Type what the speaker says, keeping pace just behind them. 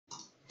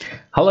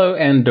Hello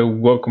and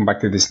welcome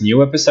back to this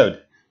new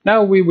episode.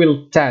 Now we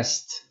will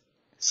test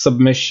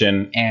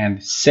submission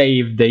and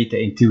save data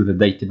into the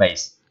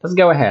database. Let's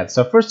go ahead.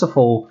 So first of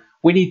all,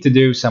 we need to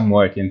do some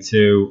work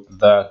into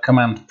the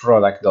command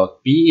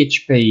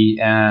product.php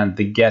and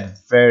the get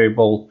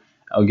variable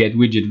or get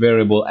widget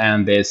variable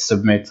and the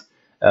submit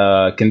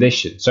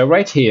condition. So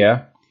right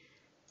here,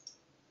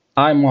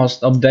 I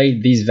must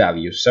update these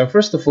values. So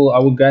first of all, I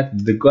will get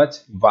the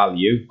get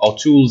value or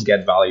tools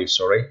get value,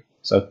 sorry.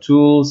 So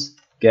tools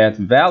get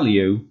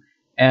value,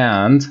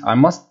 and I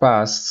must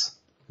pass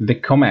the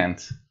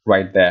comment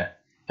right there.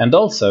 And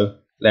also,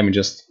 let me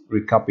just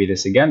recopy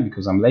this again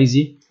because I'm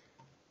lazy.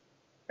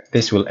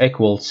 This will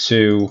equal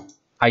to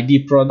ID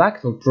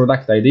product or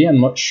product ID. I'm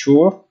not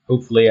sure.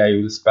 Hopefully I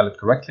will spell it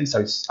correctly.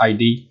 So it's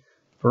ID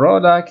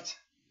product,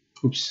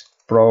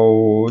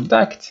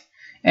 product,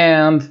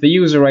 and the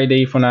user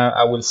ID for now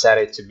I will set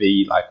it to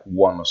be like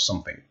 1 or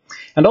something.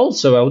 And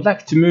also I would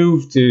like to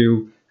move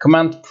to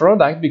command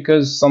product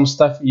because some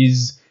stuff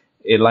is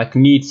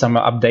needs some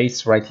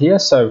updates right here.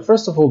 So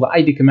first of all, the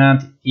ID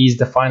command is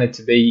defined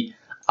to be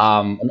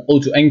an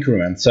auto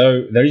increment.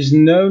 So there is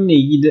no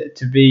need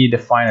to be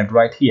defined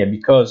right here,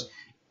 because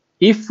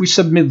if we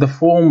submit the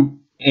form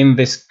in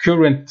this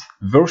current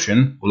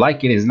version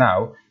like it is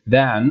now,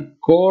 then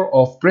core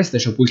of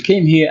Prestashop will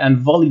come here and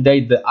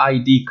validate the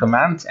ID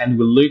command and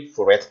will look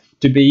for it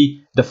to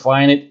be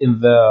defined in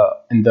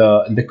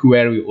the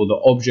query or the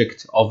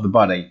object of the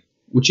body,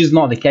 which is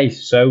not the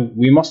case. So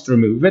we must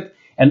remove it.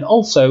 And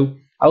also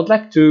I would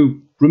like to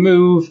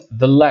remove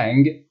the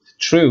lang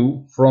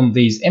true from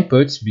these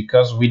inputs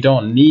because we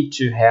don't need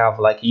to have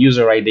like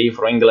user ID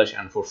for English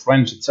and for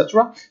French,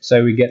 etc.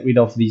 So we get rid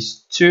of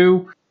these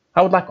two.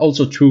 I would like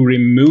also to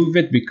remove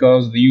it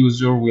because the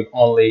user will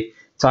only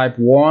type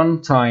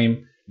one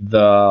time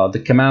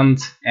the command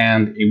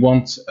and it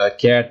won't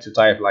care to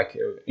type like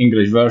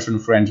English version,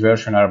 French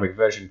version, Arabic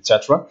version,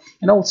 etc.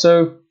 And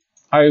also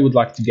I would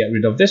like to get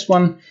rid of this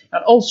one.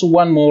 And also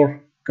one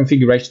more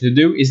configuration to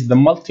do is the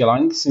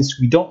multi-lang, since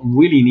we don't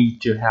really need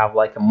to have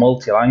like a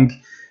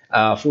multi-lang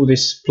for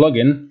this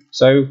plugin.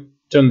 So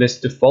turn this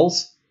to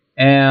false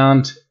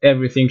and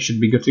everything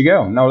should be good to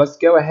go. Now let's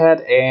go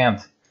ahead and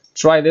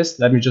try this.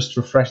 Let me just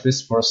refresh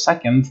this for a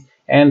second,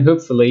 and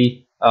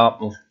hopefully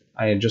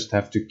I just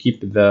have to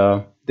keep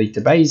the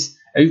database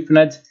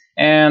opened,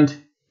 and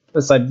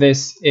beside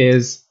this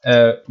is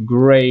a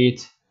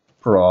great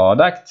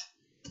product.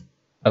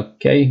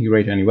 Okay,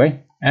 great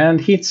anyway, and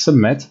hit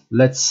submit.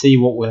 Let's see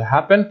what will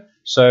happen.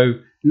 So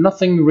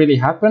nothing really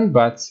happened,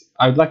 but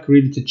I would like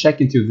really to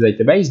check into the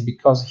database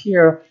because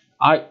here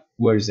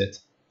where is it?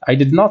 I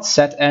did not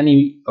set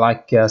any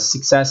like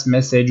success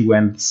message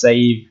when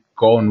save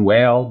gone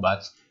well,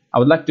 but I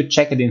would like to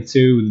check it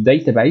into the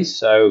database.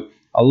 So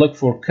I'll look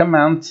for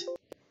comment.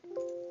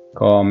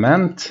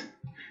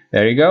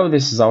 There you go.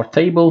 This is our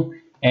table,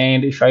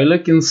 and if I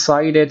look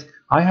inside it,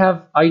 I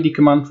have ID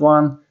command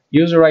 1,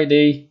 user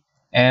ID,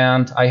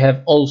 and I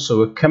have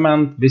also a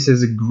command. This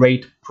is a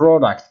great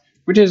product,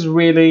 which is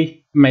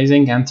really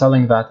amazing and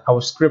telling that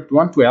our script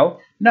went well.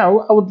 Now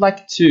I would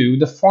like to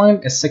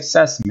define a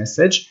success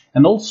message,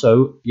 and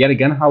also yet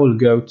again I will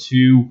go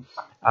to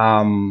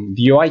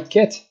the UI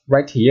kit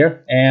right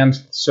here and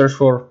search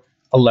for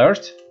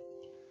alert.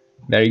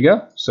 There you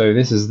go. So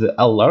this is the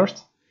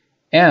alert,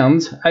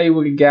 and I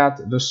will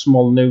get the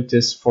small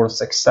notice for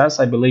success.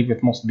 I believe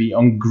it must be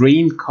on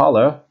green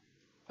color.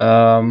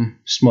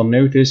 Small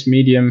notice,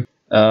 medium.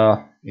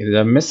 Is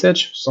a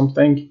message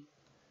something?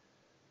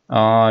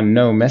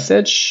 No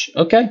message.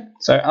 Okay,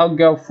 so I'll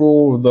go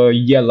for the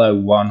yellow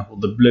one or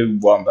the blue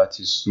one. That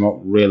is not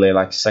really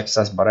like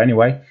success, but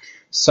anyway.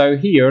 So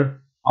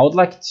here I would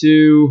like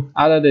to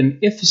add an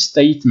if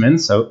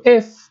statement. So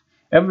if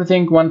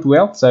everything went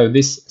well, so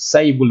this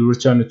save will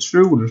return a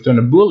true, will return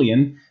a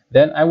boolean,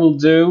 then I will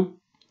do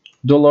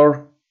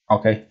dollar.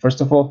 Okay,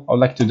 first of all I would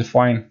like to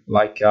define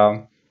like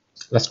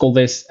let's call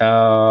this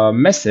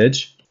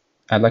message.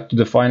 I'd like to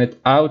define it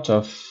out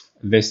of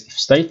this if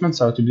statement,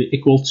 so to be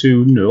equal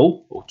to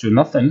null or to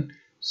nothing.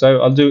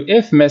 So I'll do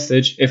if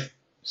message, if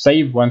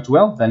save went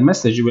well, then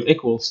message will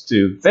equals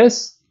to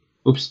this.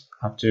 Oops,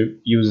 I have to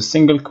use a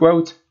single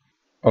quote.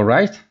 All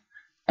right,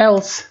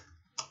 else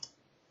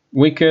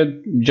we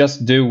could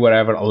just do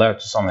whatever, alert or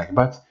something,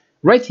 but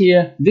right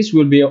here this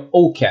will be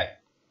okay.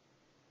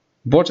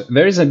 But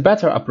there is a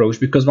better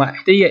approach, because my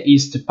idea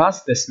is to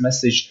pass this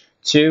message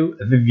to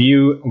the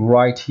view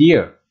right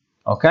here.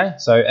 Okay,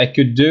 so I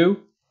could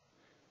do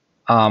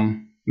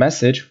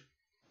message,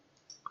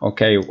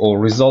 okay, or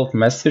result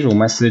message, or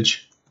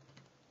message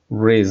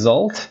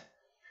result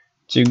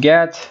to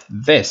get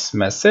this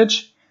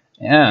message,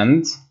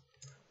 and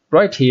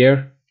right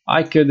here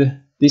I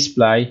could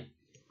display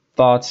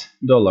dot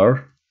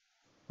dollar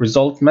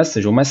result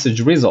message or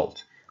message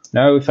result.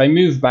 Now if I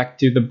move back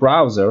to the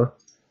browser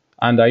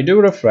and I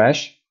do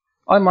refresh,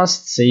 I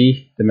must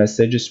see the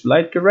message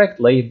displayed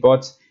correctly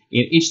but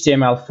in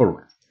HTML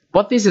format.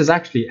 But this is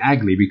actually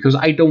ugly because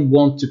I don't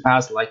want to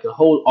pass like a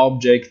whole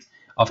object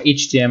of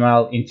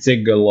HTML into a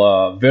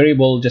single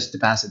variable just to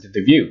pass it to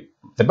the view.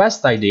 the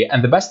best idea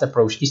and the best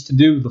approach is to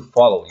do the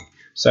following.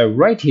 So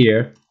right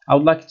here, I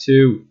would like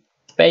to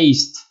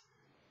paste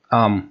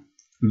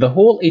the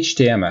whole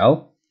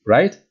HTML,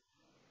 right?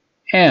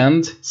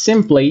 And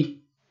simply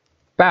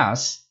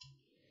pass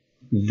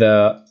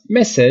the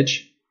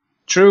message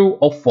true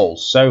or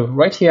false. So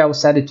right here, I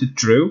will set it to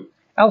true.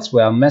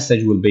 Elsewhere,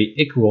 message will be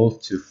equal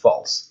to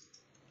false,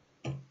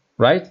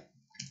 right?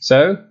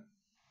 So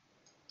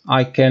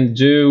I can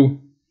do,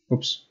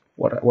 oops,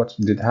 what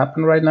did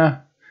happen right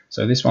now?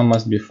 So this one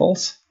must be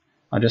false.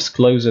 I just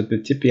closed the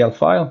TPL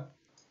file.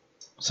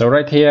 So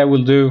right here I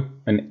will do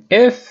an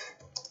if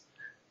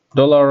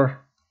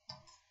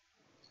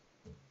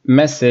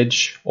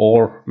 $message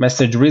or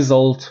message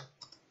result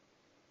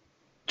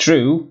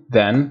true,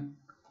 then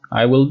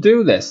I will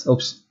do this.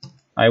 Oops,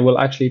 I will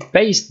actually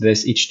paste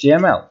this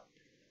HTML.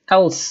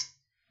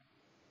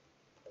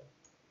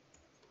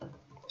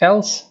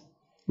 Else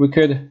we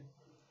could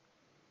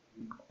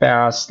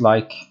pass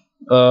like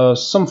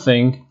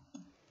something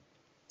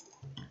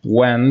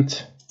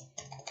went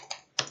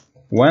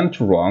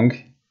wrong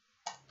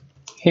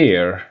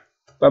here,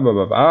 blah, blah,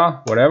 blah,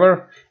 blah,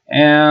 whatever,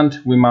 and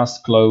we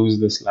must close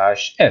the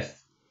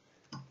 /if.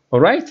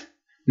 All right,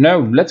 now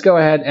let's go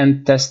ahead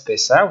and test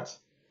this out.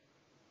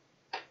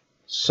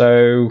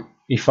 So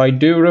if I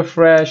do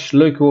refresh,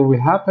 look what will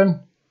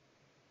happen.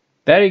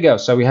 There you go.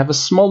 So we have a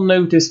small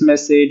notice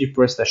message,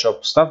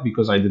 Prestashop stuff,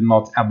 because I did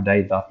not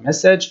update that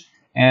message.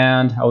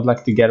 And I would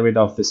like to get rid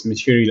of this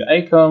material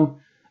icon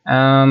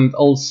and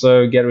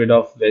also get rid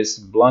of this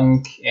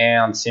blank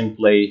and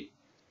simply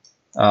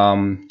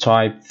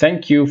type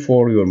thank you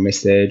for your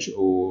message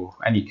or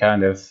any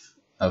kind of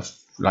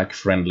like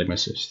friendly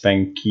message.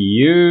 Thank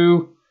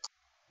you.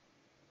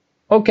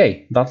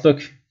 Okay, that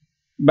looks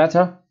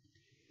better.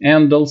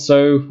 And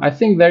also I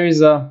think there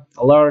is a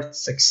alert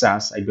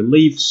success, I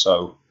believe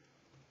so.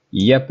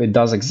 Yep, it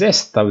does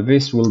exist. So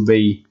this will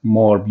be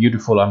more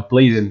beautiful and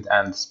pleasant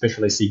and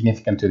especially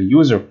significant to the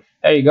user.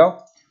 There you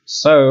go.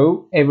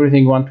 So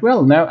everything went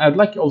well. Now I'd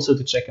like also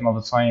to check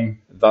another time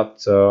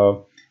that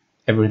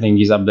everything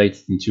is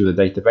updated into the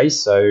database.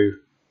 So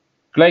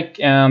click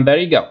and there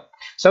you go.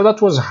 So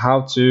that was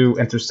how to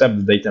intercept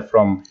the data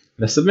from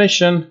the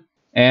submission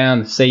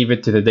and save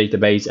it to the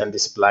database and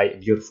display a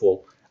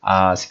beautiful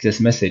success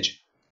message.